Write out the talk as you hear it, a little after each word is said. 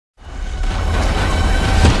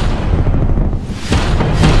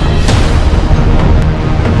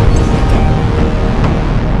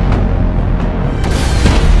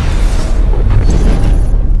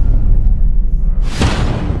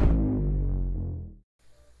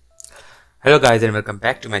Hello guys and welcome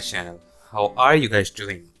back to my channel. How are you guys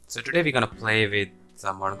doing? So today we're gonna play with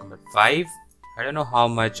some Modern Combat 5. I don't know how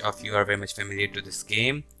much of you are very much familiar to this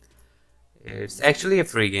game. It's actually a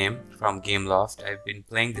free game from Gameloft. I've been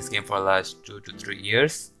playing this game for the last 2 to 3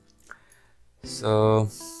 years. So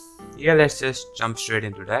yeah, let's just jump straight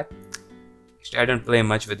into that. Actually, I don't play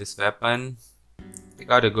much with this weapon. I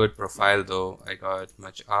got a good profile though. I got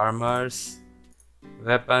much armors,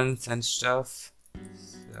 weapons and stuff.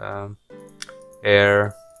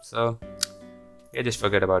 Air, so yeah, just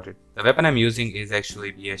forget about it. The weapon I'm using is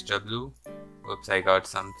actually BSW. Oops, I got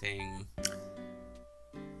something.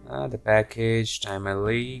 The package, time a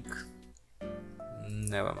leak.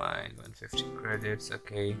 Never mind, 150 credits.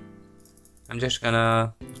 Okay, I'm just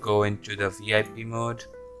gonna go into the VIP mode.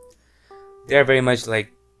 There are very much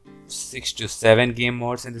like 6 to 7 game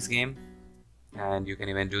modes in this game, and you can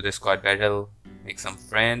even do the squad battle, make some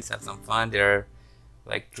friends, have some fun. There are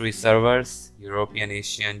like 3 servers: European,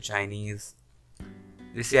 Asian, Chinese.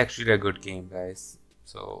 This is actually a good game, guys.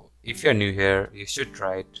 So if you're new here, you should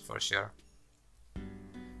try it for sure.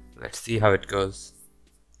 Let's see how it goes.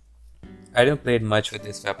 I don't play much with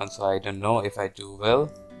this weapon, so I don't know if I do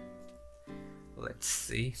well. Let's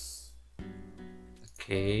see.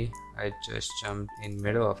 Okay, I just jumped in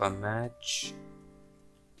middle of a match.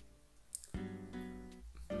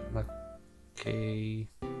 Okay,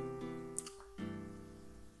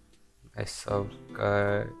 I saw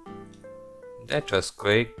guy. That was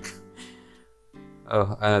quick.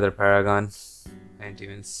 Oh, another Paragon. I didn't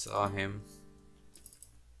even saw him.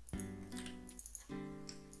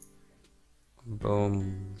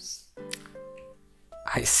 Booms.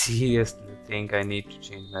 I seriously think I need to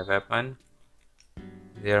change my weapon.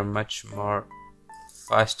 They are much more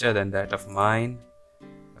faster than that of mine.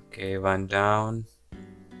 Okay, one down.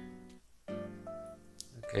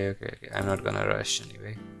 Okay. I'm not gonna rush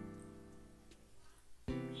anyway.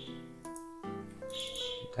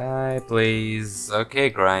 Die, please. Okay,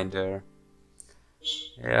 grinder.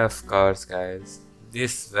 Yeah, of course, guys.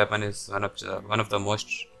 This weapon is one of the most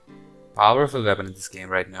powerful weapon in this game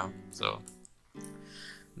right now. So,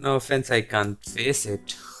 no offense, I can't face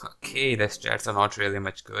it. Okay, the stats are not really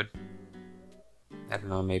much good. I don't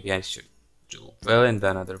know. Maybe I should do well in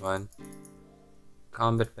the another one.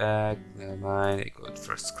 Combat pack. Never mind. I go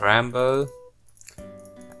for scramble.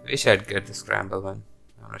 I wish I'd get the scramble one.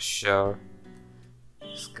 I'm not sure.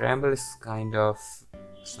 Scramble is kind of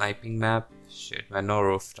sniping map. Shit, man, no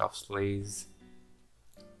rooftops, please.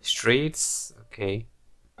 Streets, okay.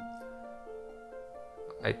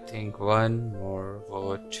 I think one more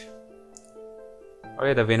vote. Oh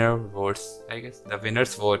yeah, the winner votes. I guess the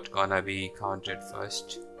winner's vote gonna be counted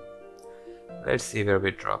first. Let's see where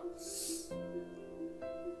we drop.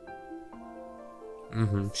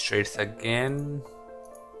 Streets again.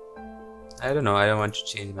 I don't know, I don't want to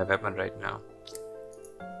change my weapon right now.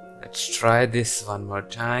 Let's try this one more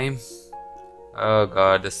time. Oh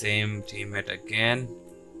god, the same teammate again.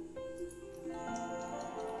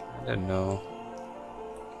 I don't know.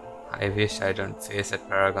 I wish I don't face that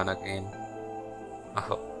Paragon again.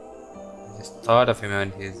 Oh, I just thought of him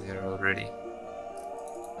and he's here already.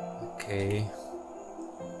 Okay.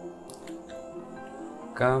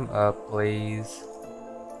 Come up, please.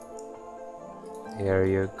 Here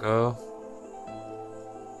you go.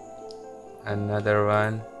 Another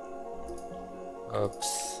one.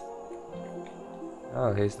 Oops.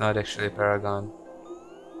 Oh, he's not actually a Paragon,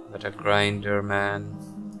 but a grinder man.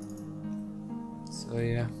 So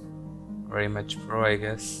yeah, very much pro, I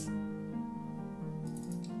guess.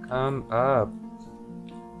 Come up.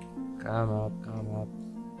 Come up.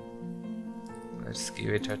 Let's give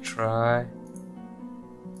it a try.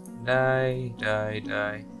 Die.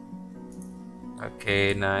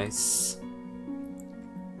 Okay, nice.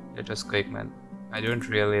 It was quick, man. I don't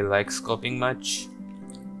really like scoping much,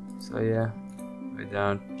 so yeah,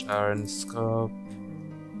 without turn scope.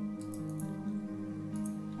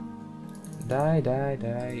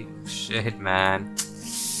 Die. Shit, man.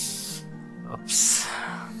 Oops.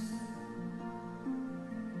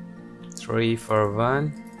 3 for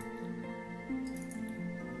 1.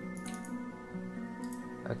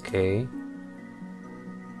 Okay.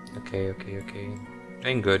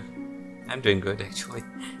 Doing good. I'm doing good actually.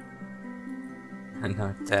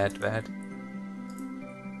 Not that bad.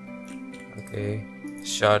 Okay,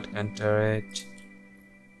 shotgun turret.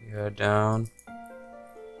 You are down.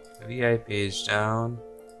 VIP is down.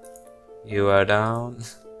 You are down.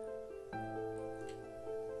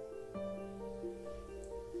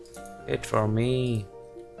 Hit for me.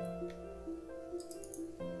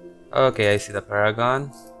 Okay, I see the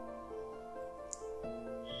Paragon.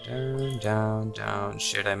 Down.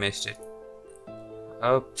 Shit, I missed it.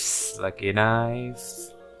 Oops, lucky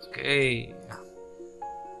knife. Okay.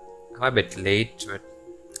 I'm a bit late, but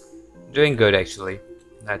doing good actually.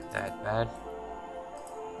 Not that bad.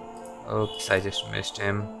 Oops, I just missed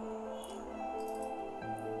him.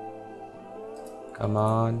 Come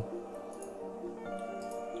on.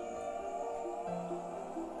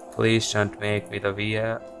 Please don't make me the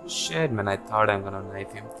VA. Shit, man, I thought I'm gonna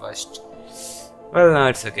knife him first. Well, no,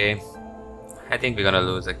 it's okay. I think we're gonna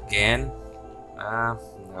lose again. No,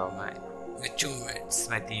 my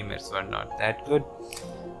teammates were not that good.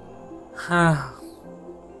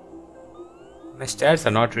 My stats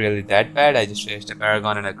are not really that bad. I just faced a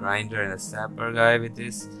Paragon and a Grinder and a Sapper guy with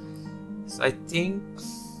this. So I think,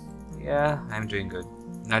 yeah, I'm doing good.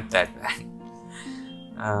 Not that bad.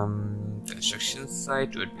 Construction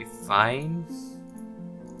site would be fine.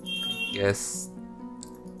 Yes.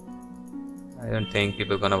 I don't think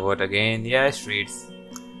people gonna vote again. Yeah, streets.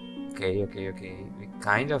 Okay. We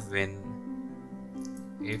kind of win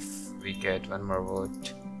if we get one more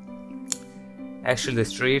vote. Actually, the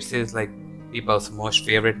streets is like people's most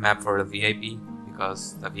favorite map for the VIP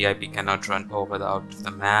because the VIP cannot run over the out of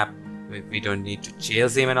the map. We don't need to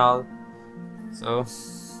chase him and all. So,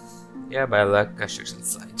 yeah, by luck, construction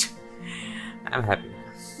site. I'm happy.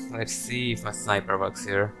 Let's see if my sniper works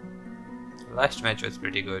here. Last match was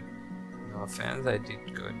pretty good. No offense, I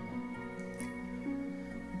did good.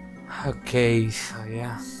 Okay, so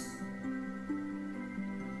yeah.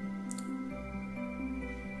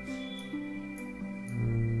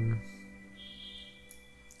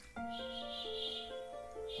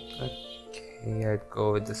 Okay, I'd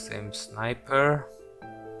go with the same sniper.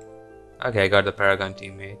 Okay, I got the Paragon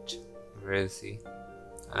teammate. Where is he?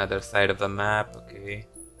 Another side of the map, okay.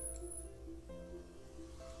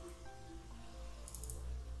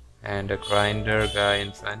 And a Grinder guy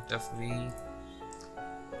in front of me.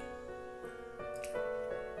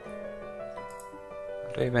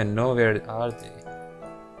 I don't even know where are they.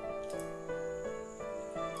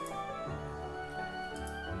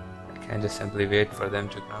 I can just simply wait for them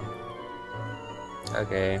to come.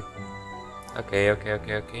 Okay.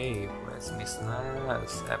 Where's my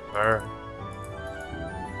Sapper?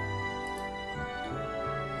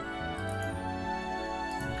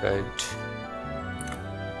 Good.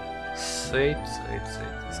 Sweet.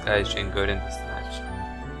 This guy is doing good in this match.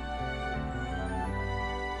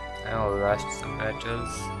 I lost some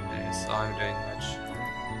battles. I saw him doing much.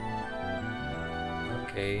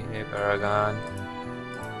 Okay, hey Paragon.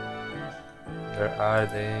 Where are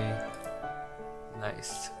they?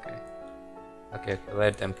 Nice, okay,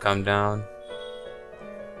 let them come down.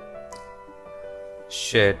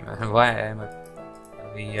 Shit, man, why am I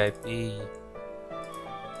a VIP?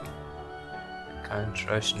 I can't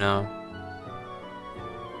rush now.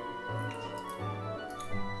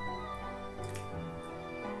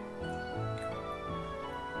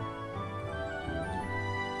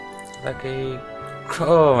 Lucky.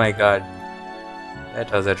 Oh my god.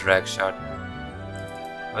 That was a drag shot.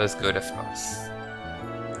 Was good, of course.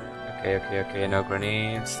 Okay, no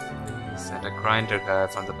grenades. Send a Grinder guy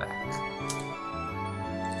from the back.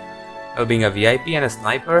 Well, being a VIP and a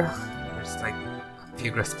sniper, it's like a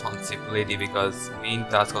big responsibility because main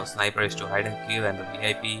task of sniper is to hide and kill, and the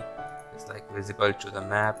VIP is like visible to the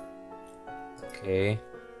map. Okay,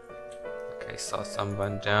 saw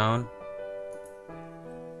someone down.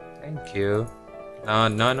 Thank you. No,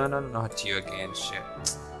 not you again. Shit.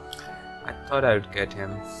 I thought I would get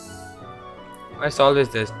him. It's always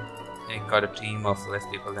this. I got a team of less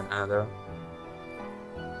people than another.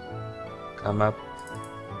 Come up.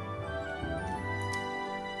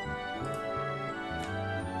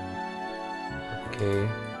 Okay.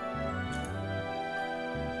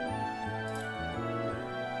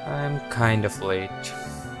 I'm kind of late.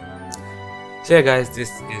 So yeah guys,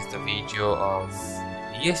 this is the video of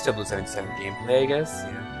BSW 77 gameplay, I guess.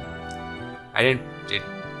 Yeah. I didn't did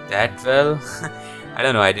that well. I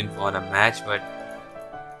don't know, I didn't win a match, but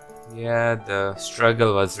yeah, the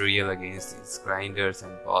struggle was real against these grinders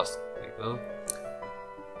and boss people.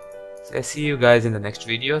 So I see you guys in the next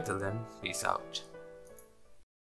video. Till then, peace out.